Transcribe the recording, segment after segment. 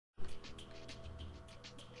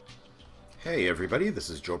Hey everybody, this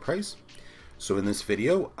is Joe Price. So in this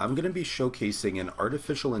video, I'm going to be showcasing an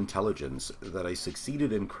artificial intelligence that I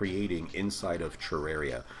succeeded in creating inside of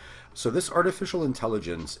Terraria. So this artificial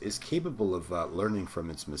intelligence is capable of learning from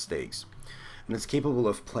its mistakes. And it's capable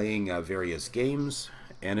of playing various games,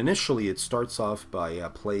 and initially it starts off by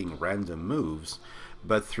playing random moves,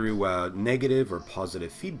 but through negative or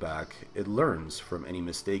positive feedback, it learns from any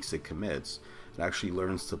mistakes it commits. It actually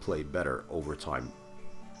learns to play better over time.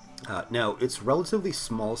 Now, it's relatively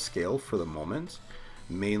small scale for the moment,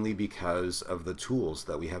 mainly because of the tools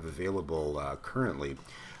that we have available currently.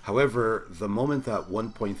 However, the moment that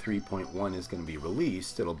 1.3.1 is going to be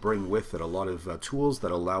released, it'll bring with it a lot of tools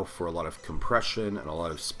that allow for a lot of compression and a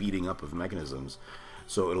lot of speeding up of mechanisms.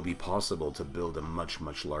 So it'll be possible to build a much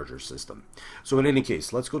larger system. So in any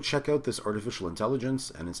case, let's go check out this artificial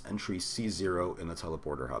intelligence and its entry C0 in the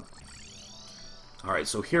teleporter hub. Alright,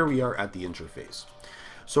 so here we are at the interface.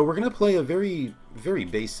 So we're going to play a very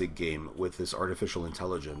basic game with this artificial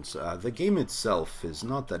intelligence. The game itself is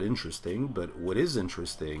not that interesting, but what is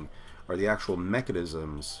interesting are the actual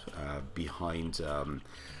mechanisms behind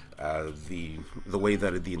the way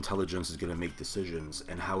that the intelligence is going to make decisions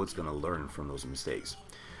and how it's going to learn from those mistakes.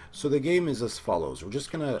 So the game is as follows. We're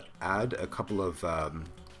just going to add a couple of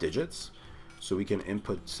digits. So we can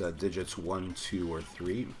input digits 1, 2, or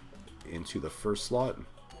 3 into the first slot.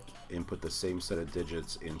 Input the same set of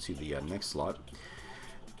digits into the next slot,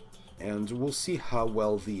 and we'll see how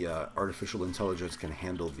well the artificial intelligence can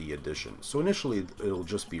handle the addition. So initially it'll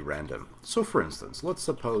just be random. So for instance, let's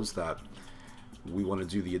suppose that we want to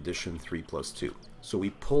do the addition 3 plus 2. So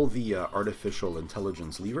we pull the artificial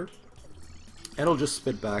intelligence lever, and it'll just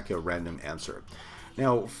spit back a random answer.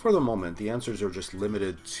 Now for the moment the answers are just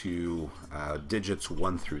limited to digits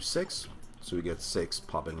 1 through 6, so we get 6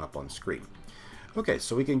 popping up on screen. Okay,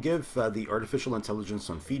 so we can give the artificial intelligence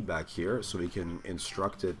some feedback here, so we can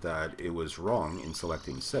instruct it that it was wrong in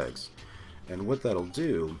selecting 6. And what that'll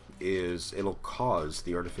do is it'll cause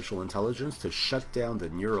the artificial intelligence to shut down the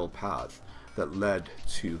neural path that led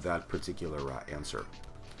to that particular answer.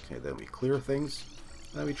 Okay, then we clear things,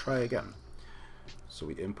 then we try again. So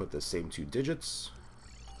we input the same 2 digits.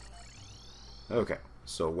 Okay,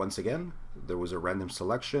 so once again, there was a random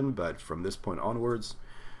selection, but from this point onwards,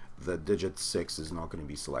 the digit 6 is not going to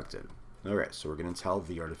be selected. Alright, so we're going to tell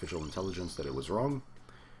the artificial intelligence that it was wrong,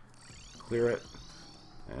 clear it,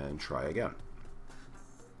 and try again.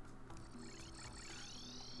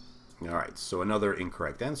 Alright, so another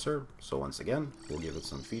incorrect answer, so once again, we'll give it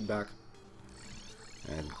some feedback,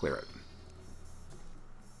 and clear it.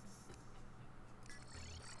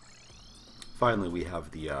 Finally, we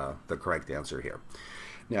have the correct answer here.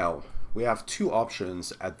 Now, we have 2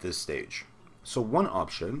 options at this stage. So one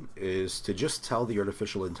option is to just tell the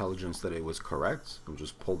artificial intelligence that it was correct. We'll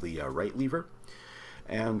just pull the right lever,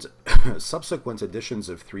 and subsequent additions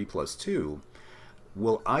of 3 plus 2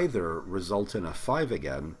 will either result in a 5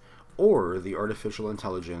 again, or the artificial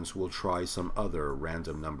intelligence will try some other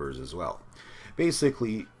random numbers as well.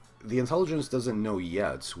 Basically, the intelligence doesn't know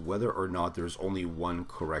yet whether or not there's only one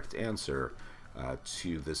correct answer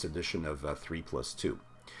to this addition of 3 plus 2.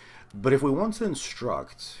 But if we want to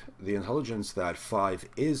instruct the intelligence that 5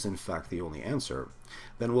 is in fact the only answer,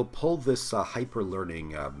 then we'll pull this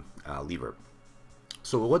hyper-learning lever.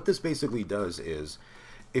 So what this basically does is,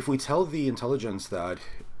 if we tell the intelligence that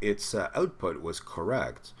its output was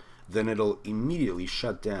correct, then it'll immediately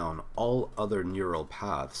shut down all other neural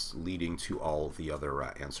paths leading to all the other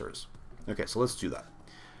answers. Okay, so let's do that.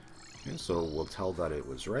 Okay, so we'll tell that it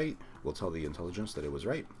was right. We'll tell the intelligence that it was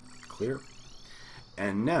right. Clear.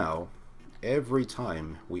 And now, every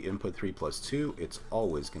time we input 3 plus 2, it's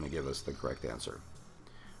always going to give us the correct answer.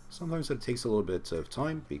 Sometimes it takes a little bit of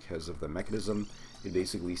time because of the mechanism. It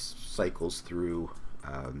basically cycles through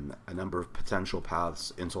a number of potential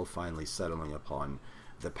paths until finally settling upon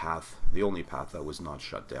the path, the only path that was not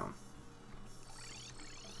shut down.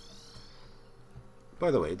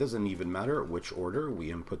 By the way, it doesn't even matter which order we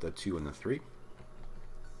input the 2 and the 3.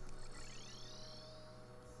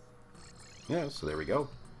 Yeah, so there we go.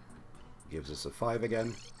 Gives us a 5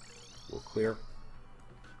 again. We'll clear.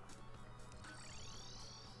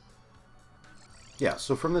 Yeah,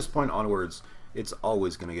 so from this point onwards, it's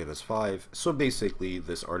always going to give us 5. So basically,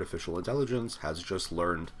 this artificial intelligence has just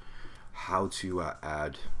learned how to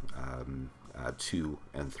add 2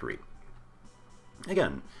 and 3.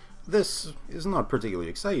 Again, this is not particularly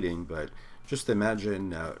exciting, but just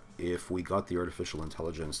imagine if we got the artificial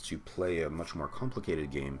intelligence to play a much more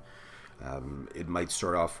complicated game. It might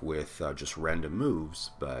start off with just random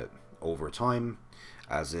moves, but over time,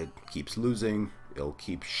 as it keeps losing, it'll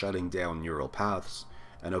keep shutting down neural paths,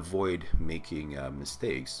 and avoid making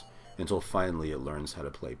mistakes until finally it learns how to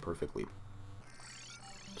play perfectly.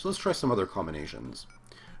 So let's try some other combinations.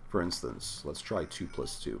 For instance, let's try 2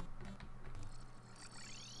 plus 2.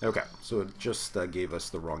 Okay, so it just gave us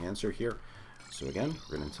the wrong answer here. So again,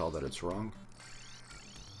 we're going to tell that it's wrong.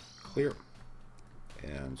 Clear.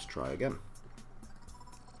 And try again.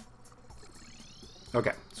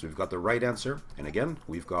 Okay, so we've got the right answer, and again,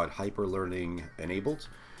 we've got hyperlearning enabled.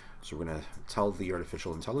 So we're going to tell the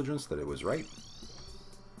artificial intelligence that it was right.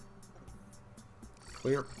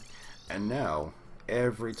 Clear. And now,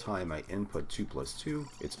 every time I input 2 plus 2,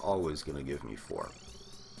 it's always going to give me 4.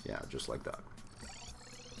 Yeah, just like that.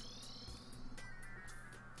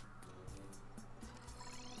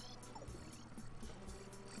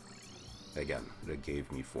 Again, it gave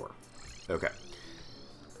me 4. Okay.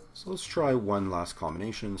 So let's try one last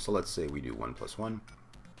combination. So let's say we do 1 plus 1.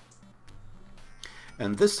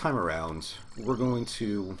 And this time around, we're going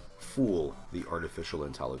to fool the artificial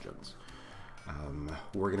intelligence.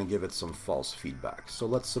 We're going to give it some false feedback. So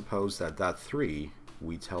let's suppose that that 3,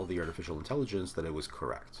 we tell the artificial intelligence that it was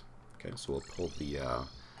correct. Okay, so we'll pull the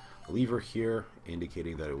lever here,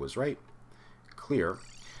 indicating that it was right. Clear.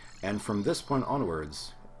 And from this point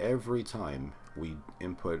onwards, every time we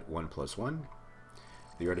input 1 plus 1,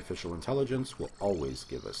 the artificial intelligence will always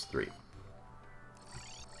give us 3.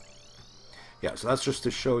 Yeah, so that's just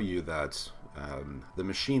to show you that the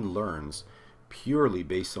machine learns purely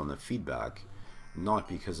based on the feedback, not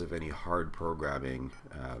because of any hard programming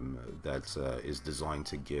that is designed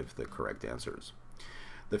to give the correct answers.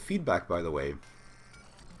 The feedback, by the way,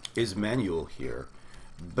 is manual here,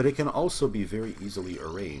 but it can also be very easily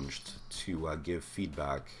arranged to give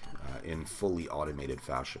feedback in fully automated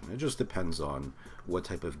fashion. It just depends on what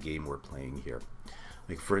type of game we're playing here.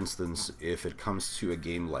 Like, for instance, if it comes to a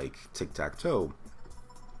game like tic-tac-toe,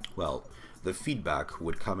 well, the feedback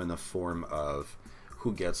would come in the form of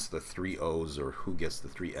who gets the 3 O's or who gets the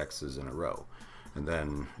 3 X's in a row. And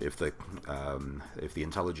then if the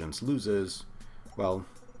intelligence loses, well,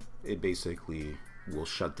 it basically will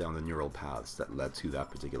shut down the neural paths that led to that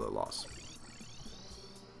particular loss.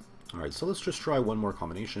 Alright, so let's just try one more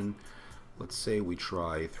combination. Let's say we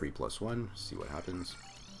try 3 plus 1, see what happens.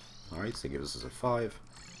 Alright, so it gives us a 5.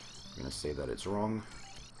 I'm going to say that it's wrong.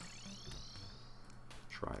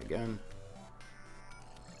 Try again.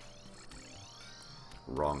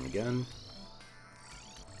 Wrong again.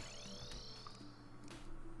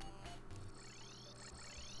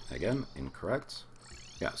 Again, incorrect.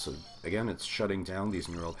 Yeah, so again, it's shutting down these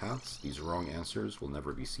neural paths. These wrong answers will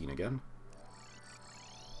never be seen again.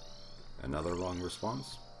 Another wrong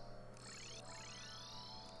response.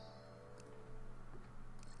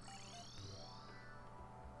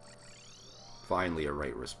 Finally, a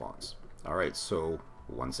right response. Alright, so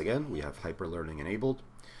once again, we have hyperlearning enabled.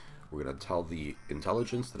 We're going to tell the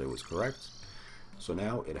intelligence that it was correct. So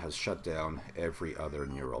now it has shut down every other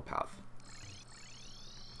neural path.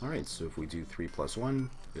 Alright, so if we do 3 plus 1,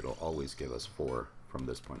 it'll always give us 4 from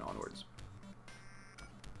this point onwards.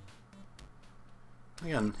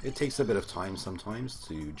 Again, it takes a bit of time sometimes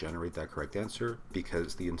to generate that correct answer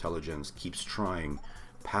because the intelligence keeps trying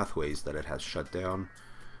pathways that it has shut down,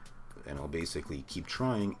 and it'll basically keep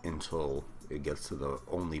trying until it gets to the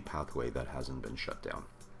only pathway that hasn't been shut down.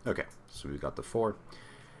 Okay, so we've got the 4,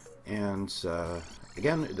 and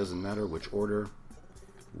again, it doesn't matter which order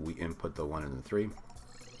we input the 1 and the 3.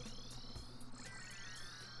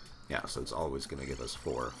 Yeah, so it's always going to give us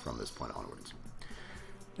 4 from this point onwards.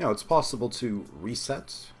 Now, it's possible to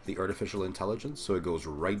reset the artificial intelligence so it goes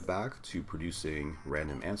right back to producing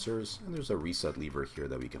random answers, and there's a reset lever here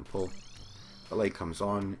that we can pull. The light comes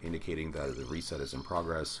on, indicating that the reset is in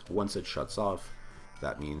progress. Once it shuts off,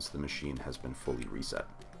 that means the machine has been fully reset.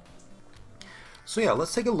 So yeah,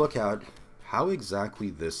 let's take a look at how exactly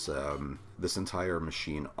this entire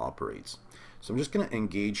machine operates. So I'm just going to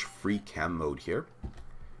engage free cam mode here,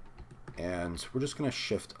 and we're just going to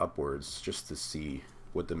shift upwards just to see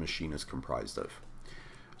what the machine is comprised of.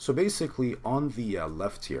 So basically, on the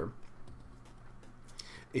left here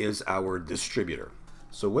is our distributor.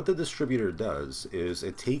 So what the distributor does is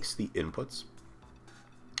it takes the inputs.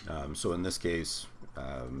 So in this case,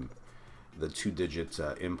 the 2-digit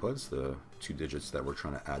inputs, the 2 digits that we're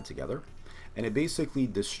trying to add together, and it basically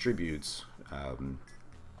distributes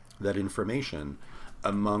that information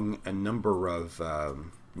among a number of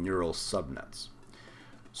neural subnets.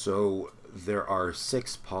 So there are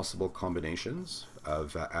 6 possible combinations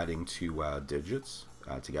of adding 2 digits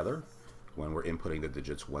together when we're inputting the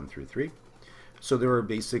digits 1 through 3. So there are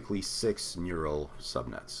basically 6 neural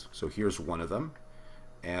subnets. So here's one of them,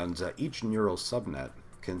 and each neural subnet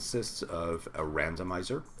consists of a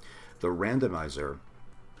randomizer. The randomizer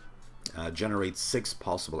generates 6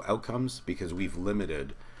 possible outcomes because we've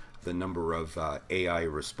limited the number of AI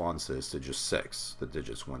responses to just 6, the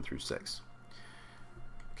digits 1 through 6.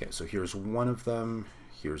 Okay, so here's one of them,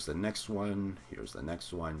 here's the next one, here's the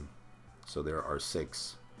next one. So there are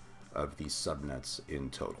 6 of these subnets in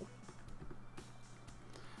total.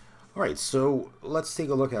 All right, so let's take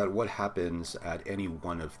a look at what happens at any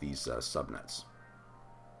one of these subnets.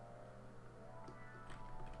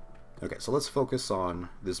 Okay, so let's focus on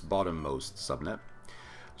this bottommost subnet.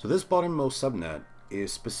 So this bottommost subnet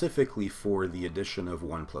is specifically for the addition of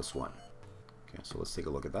 1 plus 1. Okay, so let's take a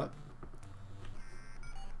look at that.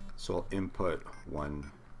 So I'll input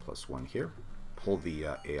 1 plus 1 here, pull the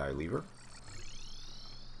AI lever,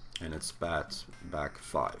 and it spat back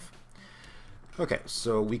 5. Okay,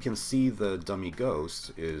 so we can see the dummy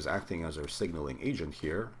ghost is acting as our signaling agent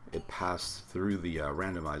here. It passed through the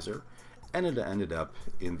randomizer, and it ended up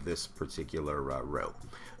in this particular row.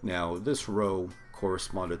 Now, this row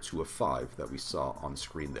corresponded to a 5 that we saw on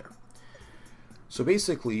screen there. So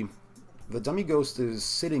basically, the dummy ghost is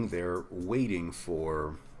sitting there waiting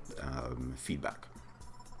for feedback.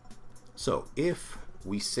 So if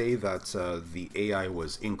we say that the AI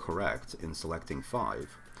was incorrect in selecting 5,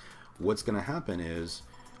 what's going to happen is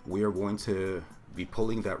we are going to be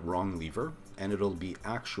pulling that wrong lever, and it'll be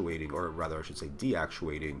actuating, or rather I should say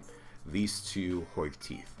deactuating, these 2 Hoik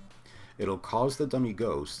teeth. It'll cause the dummy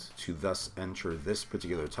ghost to thus enter this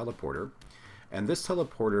particular teleporter, and this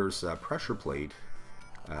teleporter's pressure plate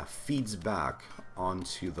feeds back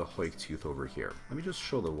onto the Hoik tooth over here. Let me just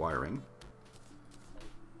show the wiring.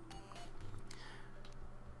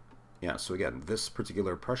 Yeah, so again, this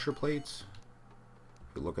particular pressure plate,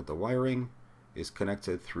 if you look at the wiring, is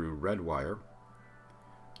connected through red wire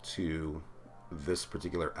to this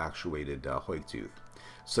particular actuated Hoik tooth.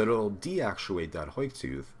 So it'll deactuate that Hoik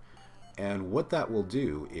tooth, and what that will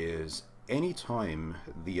do is anytime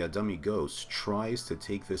the dummy ghost tries to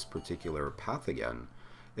take this particular path again,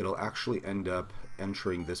 it'll actually end up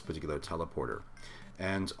entering this particular teleporter.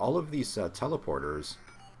 And all of these teleporters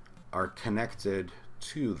are connected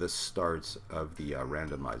to the start of the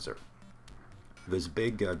randomizer. This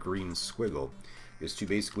big green squiggle is to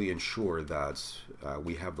basically ensure that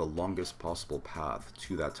we have the longest possible path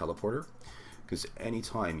to that teleporter, because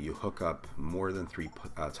anytime you hook up more than 3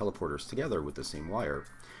 teleporters together with the same wire,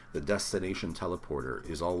 the destination teleporter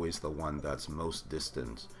is always the one that's most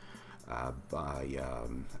distant by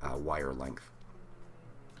wire length.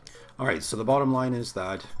 Alright, so the bottom line is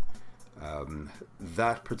that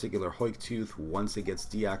that particular Hoik tooth, once it gets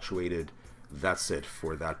deactuated, that's it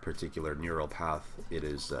for that particular neural path. It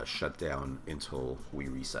is shut down until we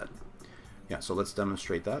reset. Yeah, so let's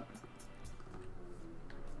demonstrate that.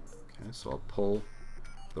 Okay, so I'll pull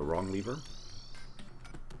the wrong lever,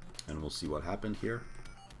 and we'll see what happened here.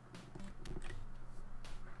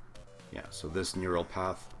 Yeah, so this neural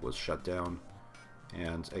path was shut down,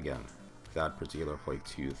 and again, that particular Hoik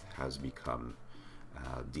tooth has become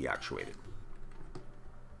deactuated.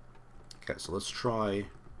 Okay, so let's try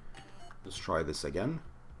this again.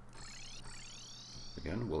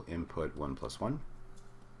 Again, we'll input 1 plus 1.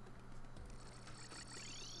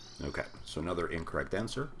 Okay, so another incorrect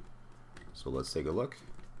answer. So let's take a look.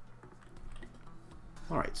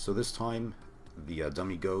 Alright, so this time the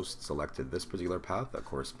dummy ghost selected this particular path that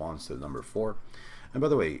corresponds to the number 4. And by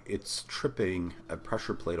the way, it's tripping a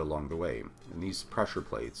pressure plate along the way. And these pressure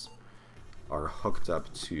plates are hooked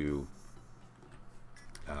up to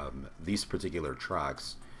these particular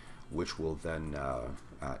tracks, which will then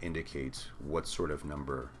indicate what sort of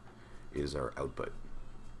number is our output.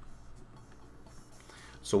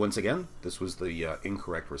 So once again, this was the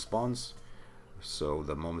incorrect response. So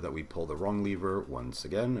the moment that we pull the wrong lever, once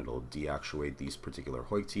again, it'll deactuate these particular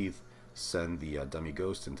Hoik teeth, send the dummy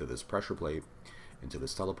ghost into this pressure plate, into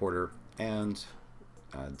this teleporter, and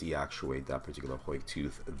deactuate that particular Hoik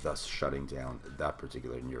tooth, thus shutting down that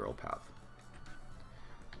particular neural path.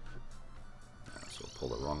 So pull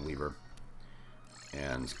the wrong lever,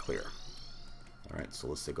 and clear. Alright, so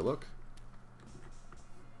let's take a look.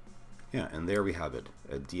 Yeah, and there we have it,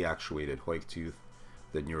 a deactuated Hoik tooth.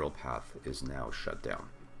 The neural path is now shut down.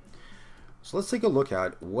 So let's take a look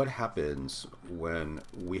at what happens when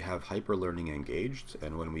we have hyperlearning engaged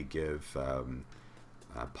and when we give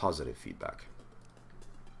positive feedback.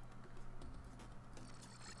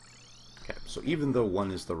 Okay, so even though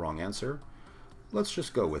 1 is the wrong answer, let's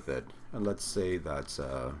just go with it, and let's say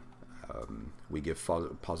that we give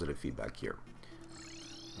positive feedback here.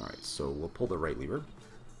 Alright, so we'll pull the right lever,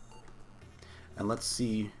 and let's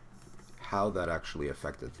see how that actually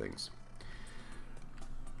affected things.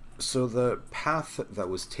 So the path that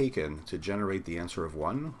was taken to generate the answer of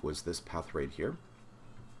 1 was this path right here.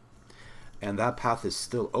 And that path is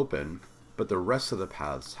still open, but the rest of the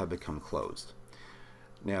paths have become closed.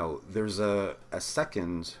 Now, there's a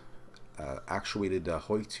second actuated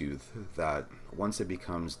Hoik tooth that once it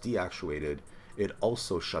becomes deactuated, it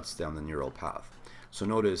also shuts down the neural path. So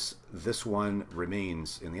notice this one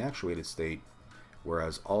remains in the actuated state,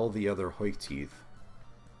 whereas all the other Hoik teeth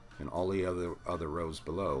and all the other rows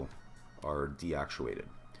below are deactuated,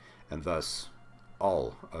 and thus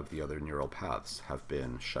all of the other neural paths have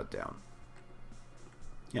been shut down.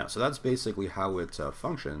 Yeah, so that's basically how it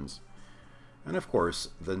functions. And of course,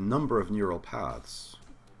 the number of neural paths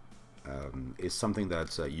is something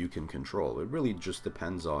that you can control. It really just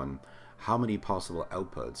depends on how many possible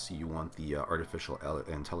outputs you want the artificial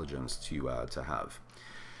intelligence to have.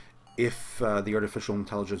 If the artificial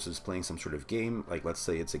intelligence is playing some sort of game, like let's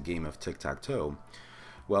say it's a game of tic-tac-toe,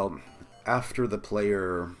 well, after the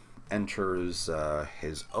player enters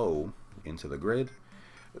his O into the grid,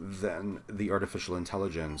 then the artificial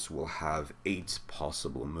intelligence will have 8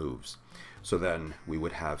 possible moves. So then we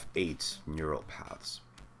would have 8 neural paths.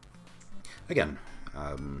 Again,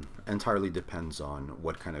 entirely depends on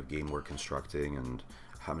what kind of game we're constructing and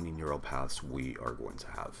how many neural paths we are going to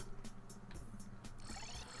have.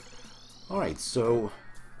 Alright, so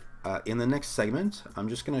in the next segment, I'm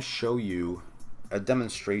just going to show you a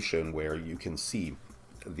demonstration where you can see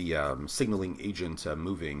the signaling agent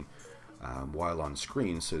moving while on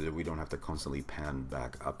screen, so that we don't have to constantly pan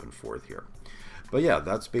back up and forth here. But yeah,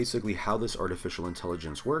 that's basically how this artificial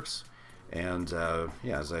intelligence works. And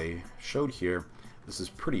yeah, as I showed here, this is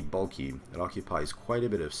pretty bulky. It occupies quite a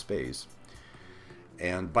bit of space.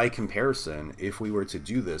 And by comparison, if we were to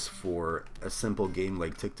do this for a simple game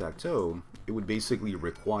like tic-tac-toe, it would basically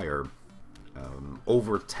require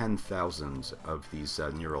over 10,000 of these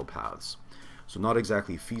neural paths. So not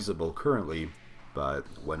exactly feasible currently, but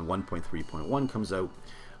when 1.3.1 comes out,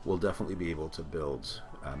 we'll definitely be able to build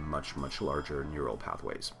much larger neural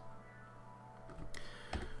pathways.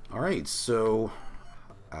 Alright, so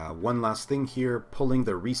one last thing here, pulling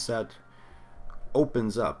the reset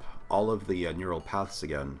opens up all of the neural paths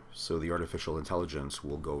again, so the artificial intelligence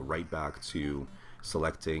will go right back to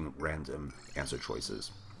selecting random answer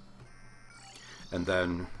choices. And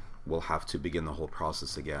then we'll have to begin the whole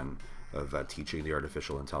process again of teaching the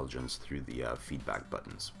artificial intelligence through the feedback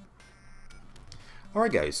buttons.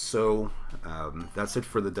 Alright guys, so that's it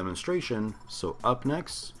for the demonstration. So up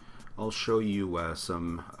next, I'll show you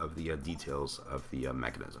some of the details of the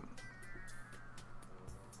mechanism.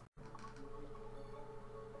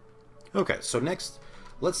 Okay, so next,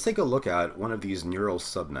 let's take a look at one of these neural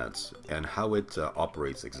subnets and how it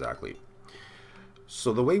operates exactly.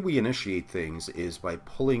 So the way we initiate things is by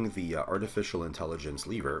pulling the artificial intelligence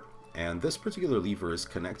lever, and this particular lever is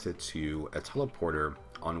connected to a teleporter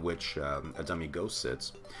on which a dummy ghost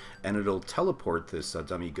sits, and it'll teleport this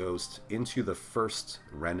dummy ghost into the first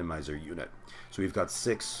randomizer unit. So we've got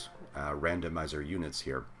 6 randomizer units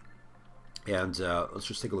here, and let's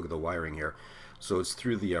just take a look at the wiring here. So it's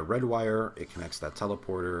through the red wire, it connects that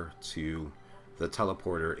teleporter to the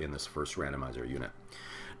teleporter in this first randomizer unit.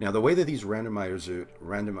 Now the way that these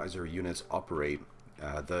randomizer units operate,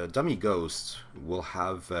 the dummy ghost will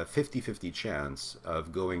have a 50-50 chance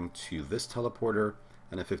of going to this teleporter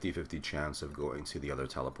and a 50-50 chance of going to the other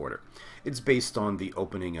teleporter. It's based on the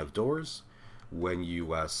opening of doors. When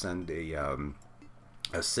you send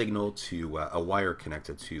a signal to a wire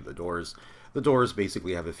connected to the doors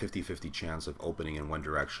basically have a 50-50 chance of opening in one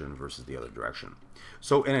direction versus the other direction.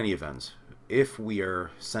 So in any event, if we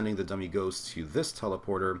are sending the dummy ghost to this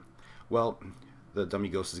teleporter, well, the dummy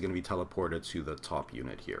ghost is going to be teleported to the top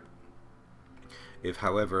unit here. If,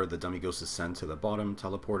 however, the dummy ghost is sent to the bottom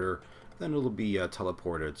teleporter, then it'll be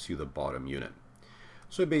teleported to the bottom unit.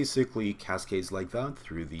 So it basically cascades like that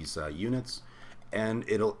through these units, and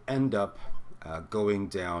it'll end up going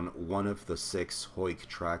down one of the 6 Hoik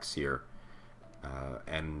tracks here,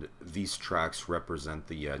 and these tracks represent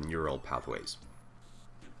the neural pathways.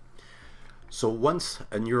 So once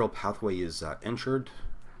a neural pathway is entered,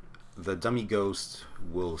 the dummy ghost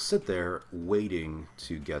will sit there waiting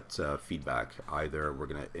to get feedback. Either we're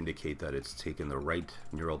going to indicate that it's taken the right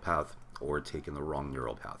neural path or taken the wrong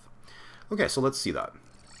neural path. Okay, so let's see that.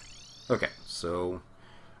 Okay, so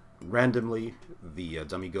randomly the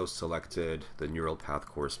dummy ghost selected the neural path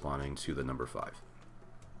corresponding to the number 5.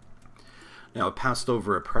 Now it passed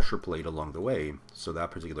over a pressure plate along the way, so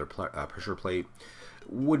that particular pressure plate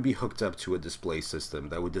would be hooked up to a display system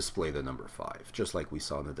that would display the number 5, just like we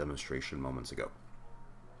saw in the demonstration moments ago.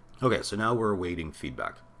 Okay, so now we're awaiting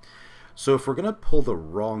feedback. So if we're going to pull the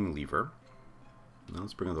wrong lever, now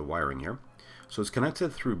let's bring in the wiring here. So it's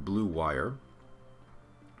connected through blue wire,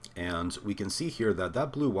 and we can see here that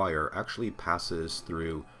that blue wire actually passes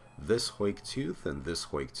through this Hoik tooth and this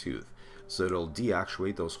Hoik tooth. So it'll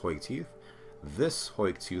deactuate those Hoik teeth. This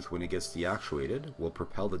Hoik tooth, when it gets deactuated, will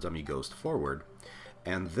propel the dummy ghost forward,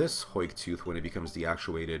 and this Hoik tooth, when it becomes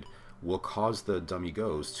deactuated, will cause the dummy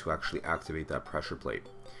ghost to actually activate that pressure plate.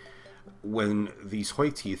 When these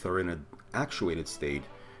Hoik teeth are in an actuated state,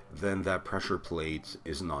 then that pressure plate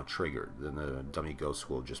is not triggered. Then the dummy ghost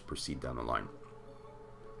will just proceed down the line.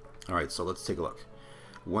 Alright, so let's take a look.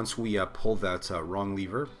 Once we pull that wrong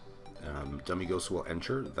lever, dummy ghost will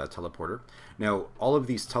enter that teleporter. Now, all of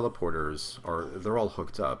these teleporters they're all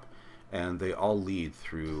hooked up, and they all lead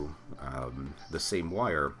through the same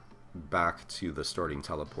wire back to the starting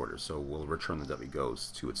teleporter. So we'll return the dummy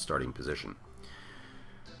ghost to its starting position.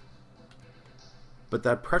 But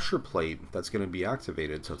that pressure plate that's going to be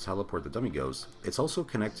activated to teleport the dummy ghost, it's also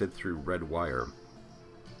connected through red wire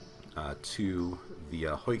to the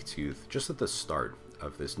Hoik tooth just at the start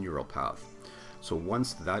of this neural path. So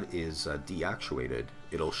once that is deactuated,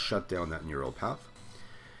 it'll shut down that neural path.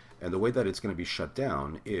 And the way that it's going to be shut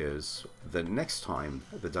down is the next time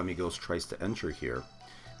the dummy ghost tries to enter here,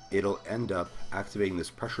 it'll end up activating this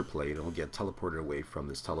pressure plate and it'll get teleported away from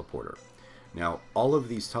this teleporter. Now, all of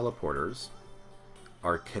these teleporters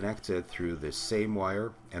are connected through this same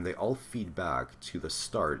wire, and they all feed back to the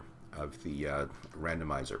start of the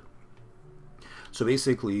randomizer. So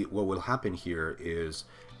basically what will happen here is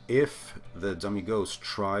if the dummy ghost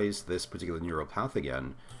tries this particular neural path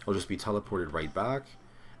again, it'll just be teleported right back,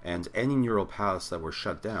 and any neural paths that were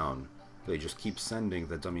shut down, they just keep sending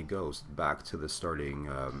the dummy ghost back to the starting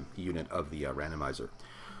unit of the randomizer.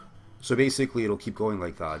 So basically it'll keep going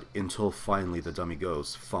like that until finally the dummy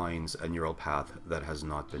ghost finds a neural path that has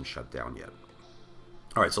not been shut down yet.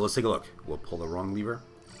 Alright, so let's take a look. We'll pull the wrong lever,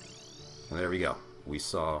 and there we go. We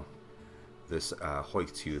saw this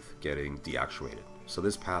Hoik tooth getting deactuated. So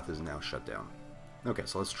this path is now shut down. Okay,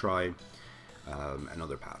 so let's try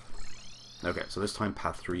another path. Okay, so this time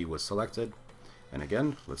path 3 was selected, and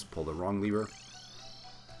again, let's pull the wrong lever.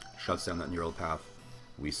 Shuts down that neural path.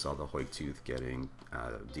 We saw the Hoik tooth getting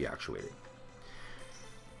deactuated.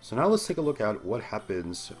 So now let's take a look at what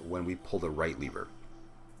happens when we pull the right lever.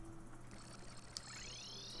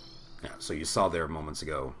 Yeah, so you saw there moments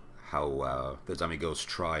ago how the dummy ghost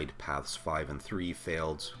tried paths 5 and 3,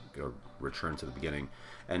 failed, returned to the beginning,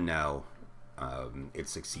 and now it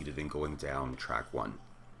succeeded in going down track 1.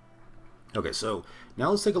 Okay, so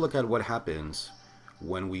now let's take a look at what happens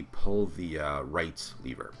when we pull the right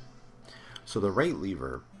lever. So the right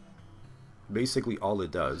lever, basically all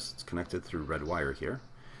it does, it's connected through red wire here,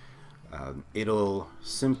 it'll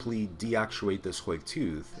simply deactuate this Hoik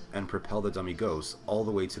tooth and propel the dummy ghost all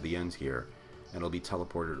the way to the end here, and it'll be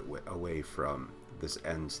teleported away from this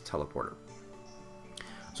end teleporter.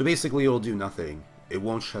 So basically it'll do nothing. It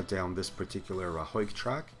won't shut down this particular Hoik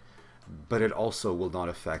track, but it also will not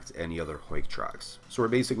affect any other Hoik tracks. So we're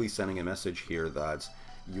basically sending a message here that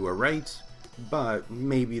you are right, but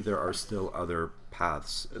maybe there are still other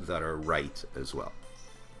paths that are right as well.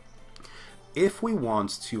 If we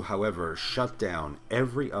want to, however, shut down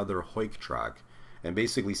every other Hoik track and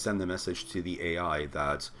basically send the message to the AI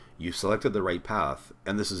that you selected the right path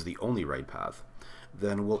and this is the only right path,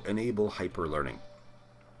 then we'll enable hyperlearning.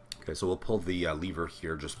 Okay, so we'll pull the lever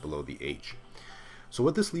here just below the H. So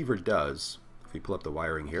what this lever does, if we pull up the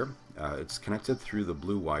wiring here, it's connected through the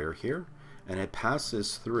blue wire here, and it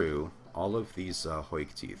passes through all of these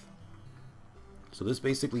Hoik teeth. So this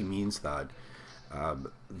basically means that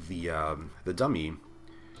the dummy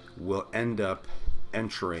will end up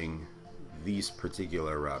entering these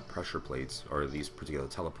particular pressure plates, or these particular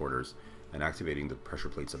teleporters, and activating the pressure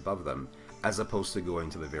plates above them, as opposed to going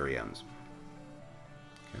to the very end.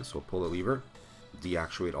 Okay, so we'll pull the lever,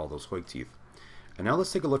 deactuate all those Hoik teeth. And now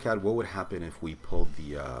let's take a look at what would happen if we pulled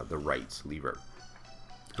the right lever.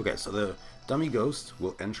 Okay, so the dummy ghost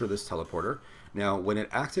will enter this teleporter. Now, when it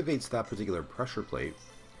activates that particular pressure plate,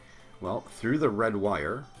 well, through the red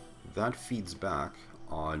wire, that feeds back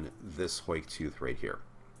on this Hoik tooth right here.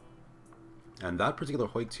 And that particular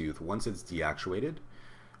Hoik tooth, once it's deactuated,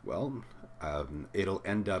 well, it'll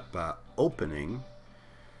end up opening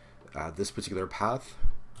this particular path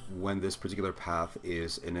when this particular path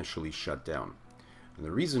is initially shut down. And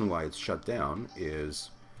the reason why it's shut down is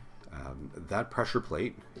that pressure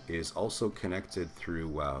plate is also connected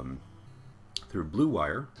through through blue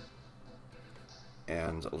wire,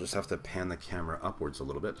 and I'll just have to pan the camera upwards a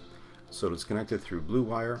little bit. So it's connected through blue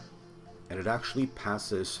wire, and it actually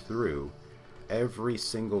passes through every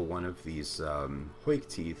single one of these Hoik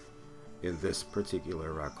teeth in this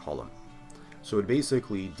particular column. So it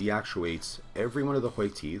basically deactivates every one of the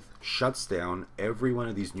Hoik teeth, shuts down every one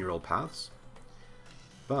of these neural paths,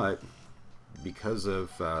 but because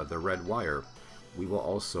of the red wire, we will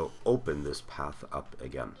also open this path up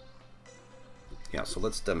again. Yeah, so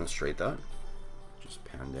let's demonstrate that. Just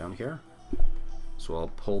pan down here. So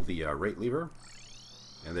I'll pull the right lever,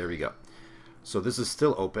 and there we go. So this is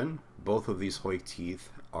still open. Both of these Hoik teeth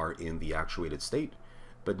are in the actuated state,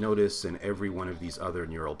 but notice in every one of these other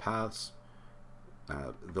neural paths,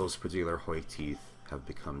 those particular Hoik teeth have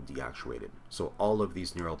become deactivated. So all of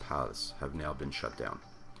these neural paths have now been shut down.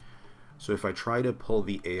 So if I try to pull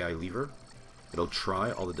the AI lever, it'll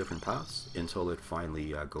try all the different paths until it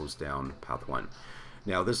finally goes down path 1.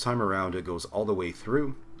 Now this time around it goes all the way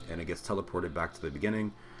through and it gets teleported back to the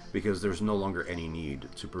beginning because there's no longer any need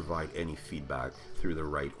to provide any feedback through the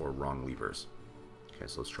right or wrong levers. Okay,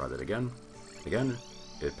 so let's try that again. Again,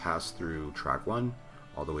 it passed through track 1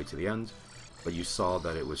 all the way to the end, but you saw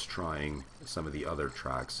that it was trying some of the other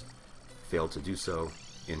tracks, failed to do so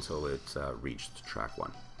until it reached track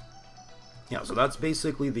 1. Yeah, so that's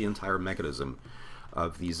basically the entire mechanism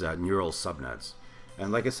of these neural subnets.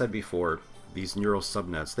 And like I said before, these neural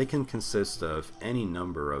subnets, they can consist of any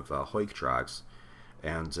number of Hoik tracks,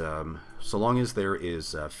 and so long as there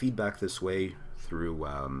is feedback this way through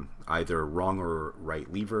either wrong or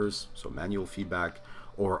right levers, so manual feedback,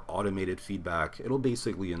 or automated feedback, it'll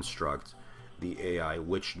basically instruct the AI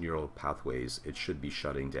which neural pathways it should be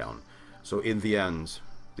shutting down. So in the end,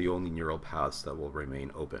 the only neural paths that will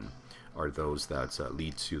remain open are those that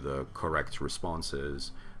lead to the correct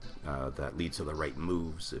responses, that lead to the right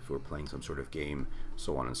moves if we're playing some sort of game,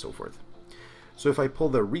 so on and so forth. So if I pull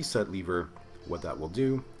the reset lever, what that will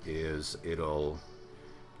do is it'll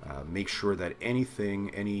make sure that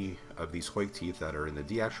any of these Hoik teeth that are in the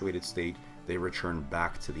deactivated state, they return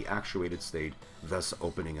back to the actuated state, thus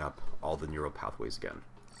opening up all the neural pathways again.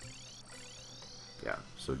 Yeah,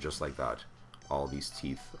 so just like that, all these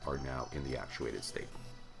teeth are now in the actuated state.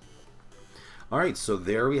 Alright, so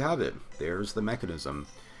there we have it. There's the mechanism.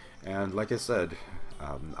 And like I said,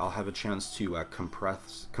 I'll have a chance to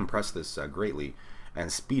compress this greatly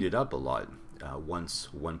and speed it up a lot once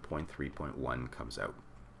 1.3.1 comes out.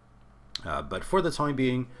 But for the time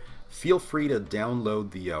being, feel free to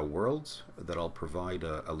download the worlds that I'll provide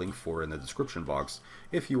a link for in the description box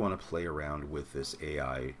if you want to play around with this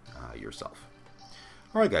AI yourself.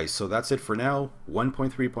 Alright guys, so that's it for now.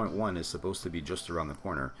 1.3.1 is supposed to be just around the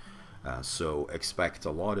corner. So expect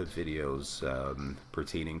a lot of videos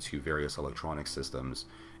pertaining to various electronic systems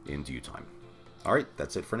in due time. Alright,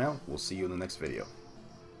 that's it for now. We'll see you in the next video.